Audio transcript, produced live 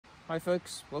Hi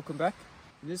folks, welcome back.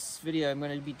 In this video I'm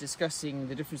going to be discussing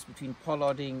the difference between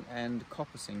pollarding and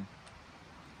coppicing.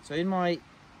 So in my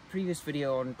previous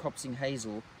video on coppicing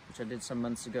hazel, which I did some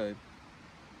months ago,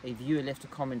 a viewer left a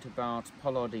comment about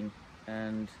pollarding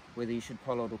and whether you should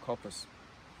pollard or coppice.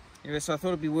 Anyway, so I thought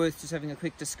it'd be worth just having a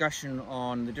quick discussion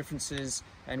on the differences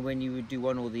and when you would do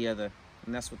one or the other,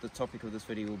 and that's what the topic of this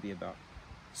video will be about.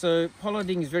 So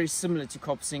pollarding is very similar to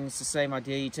coppicing. It's the same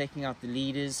idea. You're taking out the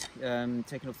leaders,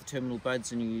 taking off the terminal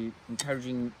buds, and you're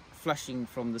encouraging flushing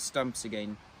from the stumps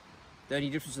again. The only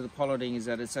difference with the pollarding is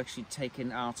that it's actually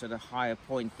taken out at a higher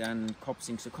point than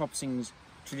coppicing. So coppicing is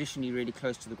traditionally really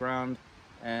close to the ground,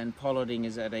 and pollarding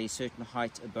is at a certain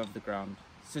height above the ground.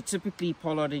 So typically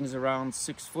pollarding is around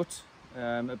 6 foot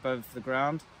above the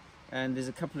ground, and there's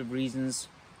a couple of reasons.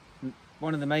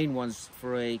 One of the main ones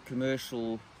for a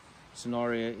commercial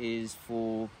scenario is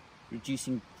for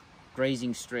reducing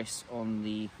grazing stress on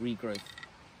the regrowth.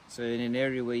 So in an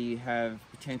area where you have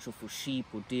potential for sheep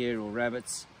or deer or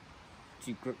rabbits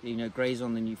to graze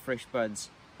on the new fresh buds,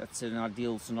 that's an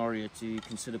ideal scenario to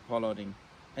consider pollarding.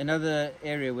 Another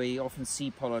area where you often see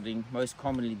pollarding most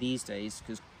commonly these days,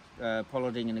 because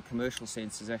pollarding in a commercial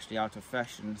sense is actually out of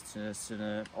fashion, it's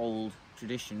an old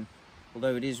tradition,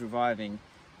 although it is reviving,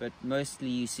 but mostly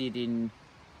you see it in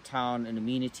town and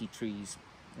amenity trees,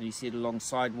 and you see it along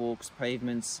sidewalks,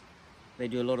 pavements. They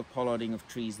do a lot of pollarding of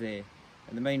trees there,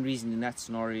 and the main reason in that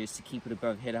scenario is to keep it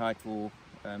above head height for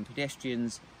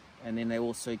pedestrians, and then they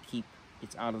also keep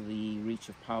it out of the reach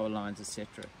of power lines,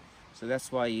 etc. So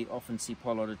that's why you often see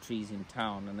pollarded trees in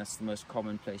town, and that's the most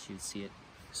common place you'd see it.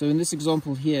 So in this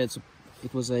example here,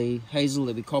 it was a hazel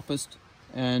that we coppiced,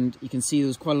 and you can see there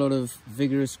was quite a lot of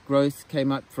vigorous growth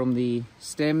came up from the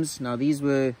stems. Now these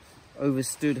were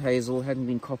overstood hazel, hadn't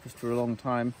been coppiced for a long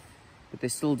time, but they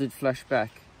still did flush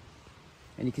back,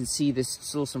 and you can see there's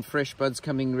still some fresh buds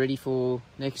coming ready for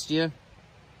next year.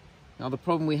 Now the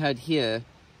problem we had here,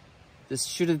 this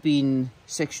should have been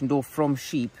sectioned off from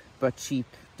sheep, but sheep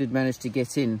did manage to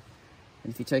get in,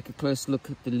 and if you take a close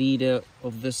look at the leader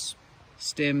of this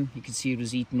stem, you can see it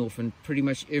was eaten off, and pretty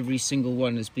much every single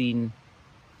one has been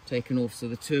taken off. So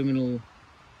the terminal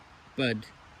bud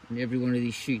in every one of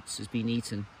these shoots has been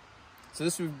eaten. So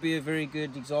this would be a very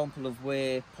good example of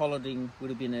where pollarding would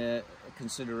have been a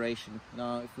consideration.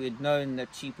 Now, if we had known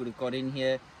that sheep would have got in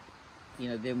here,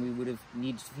 then we would have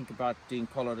needed to think about doing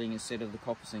pollarding instead of the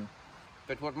coppicing.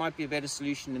 But what might be a better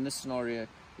solution in this scenario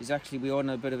is actually, we're on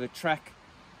a bit of a track,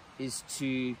 is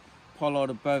to pollard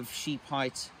above sheep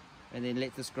height and then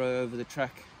let this grow over the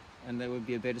track, and that would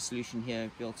be a better solution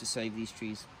here, be able to save these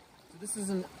trees. So this is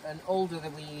an alder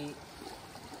that we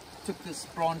took this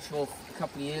branch off a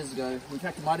couple of years ago. In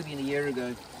fact, it might have been a year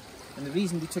ago, and the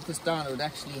reason we took this down, it was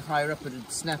actually higher up, it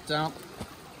had snapped out,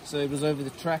 so it was over the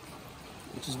track,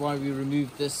 which is why we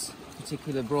removed this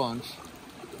particular branch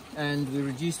and we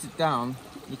reduced it down.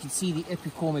 You can see the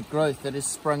epicormic growth that has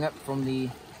sprung up from the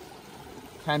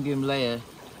cambium layer,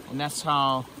 and that's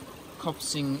how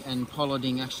coppicing and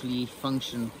pollarding actually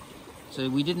function. So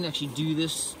we didn't actually do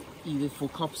this either for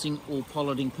coppicing or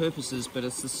pollarding purposes, but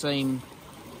it's the same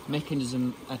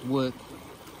mechanism at work,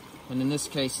 and in this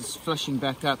case it's flushing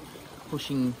back up,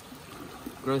 pushing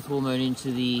growth hormone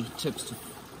into the tips to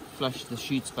flush the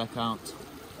shoots back out.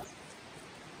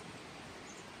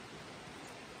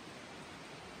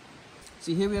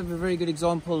 So here we have a very good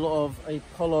example of a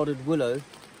pollarded willow.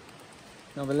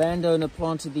 Now the landowner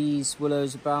planted these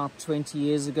willows about 20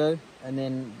 years ago, and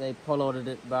then they pollarded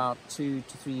it about 2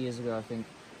 to 3 years ago, I think.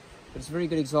 But it's a very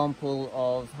good example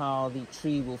of how the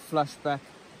tree will flush back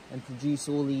and produce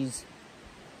all these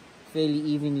fairly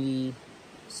evenly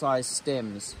sized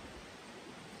stems.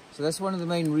 So that's one of the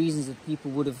main reasons that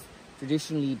people would have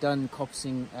traditionally done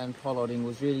coppicing and pollarding,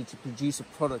 was really to produce a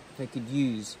product that they could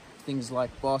use, things like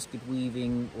basket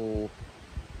weaving or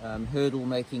hurdle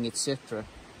making, etc.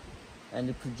 And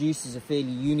it produces a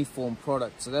fairly uniform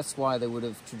product, so that's why they would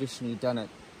have traditionally done it.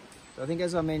 So I think,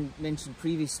 as I mentioned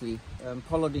previously,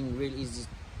 pollarding really is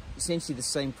essentially the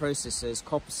same process as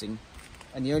coppicing,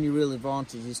 and the only real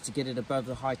advantage is to get it above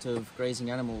the height of grazing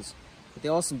animals. But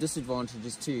there are some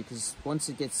disadvantages too, because once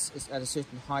it gets at a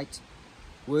certain height,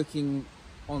 working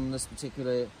on this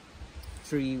particular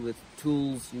tree with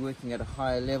tools, you're working at a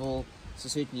higher level. So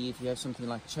certainly if you have something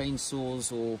like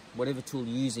chainsaws or whatever tool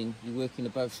you're using, you're working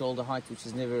above shoulder height, which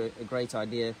is never a great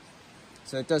idea.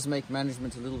 So it does make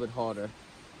management a little bit harder.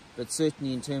 But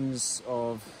certainly in terms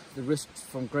of the risk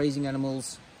from grazing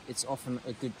animals, it's often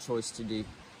a good choice to do.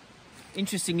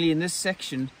 Interestingly, in this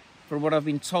section, from what I've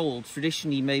been told,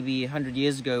 traditionally maybe 100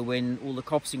 years ago, when all the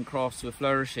coppicing crafts were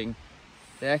flourishing,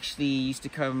 they actually used to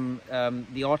come,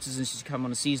 the artisans used to come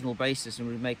on a seasonal basis and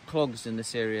would make clogs in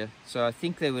this area. So I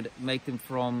think they would make them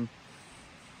from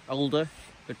alder,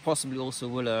 but possibly also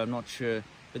willow, I'm not sure.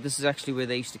 But this is actually where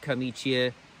they used to come each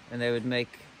year, and they would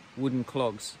make wooden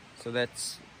clogs. So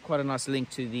that's quite a nice link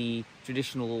to the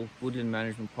traditional woodland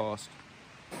management past.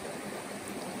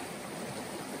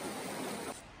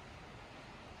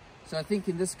 So I think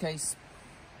in this case,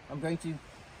 I'm going to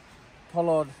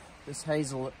pollard this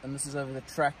hazel, and this is over the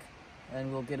track,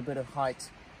 and we'll get a bit of height.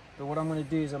 But what I'm going to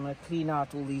do is I'm going to clean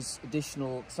out all these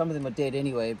additional, some of them are dead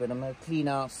anyway, but I'm going to clean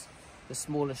out the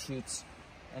smaller shoots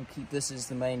and keep this as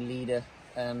the main leader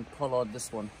and pollard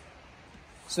this one.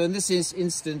 So in this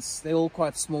instance, they're all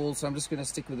quite small, so I'm just going to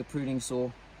stick with the pruning saw,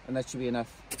 and that should be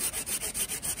enough.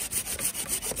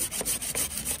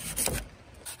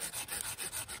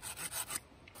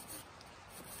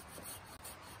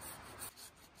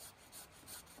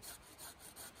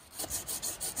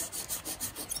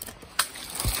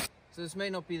 So this may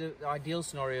not be the ideal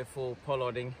scenario for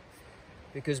pollarding,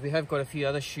 because we have got a few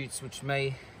other shoots which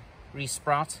may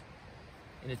re-sprout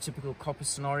in a typical coppice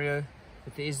scenario,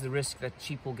 but there is the risk that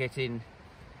sheep will get in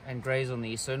and graze on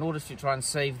these. So in order to try and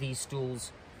save these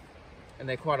stools, and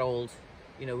they're quite old,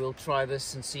 you know, we'll try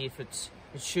this and see if it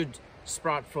should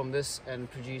sprout from this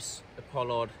and produce a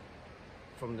pollard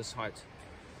from this height.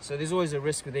 So there's always a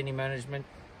risk with any management,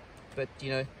 but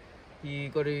you know, you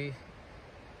got to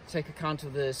take account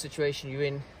of the situation you're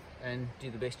in and do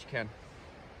the best you can.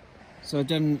 So I've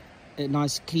done a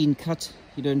nice clean cut.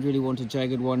 You don't really want a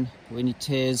jagged one or any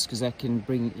tears, because that can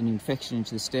bring an infection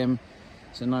into the stem.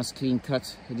 So a nice clean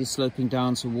cut. It is sloping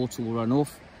down, so water will run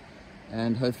off,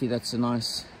 and hopefully that's a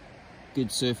nice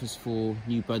good surface for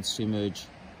new buds to emerge.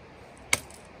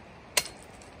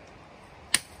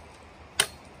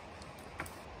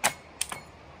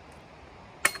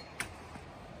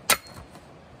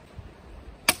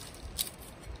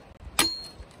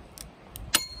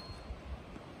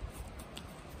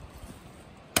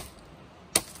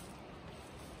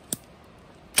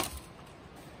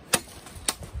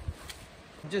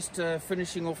 Just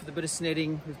finishing off with a bit of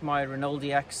snedding with my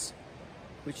Rinaldi axe,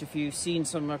 which if you've seen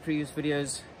some of my previous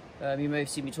videos, you may have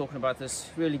seen me talking about this.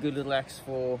 Really good little axe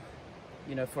for,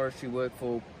 you know, forestry work,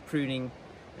 for pruning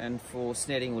and for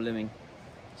snedding or limbing.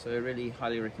 So I really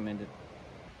highly recommend it.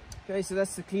 Okay, so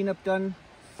that's the cleanup done,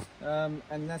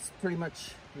 and that's pretty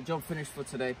much the job finished for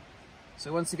today.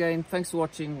 So once again, thanks for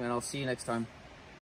watching, and I'll see you next time.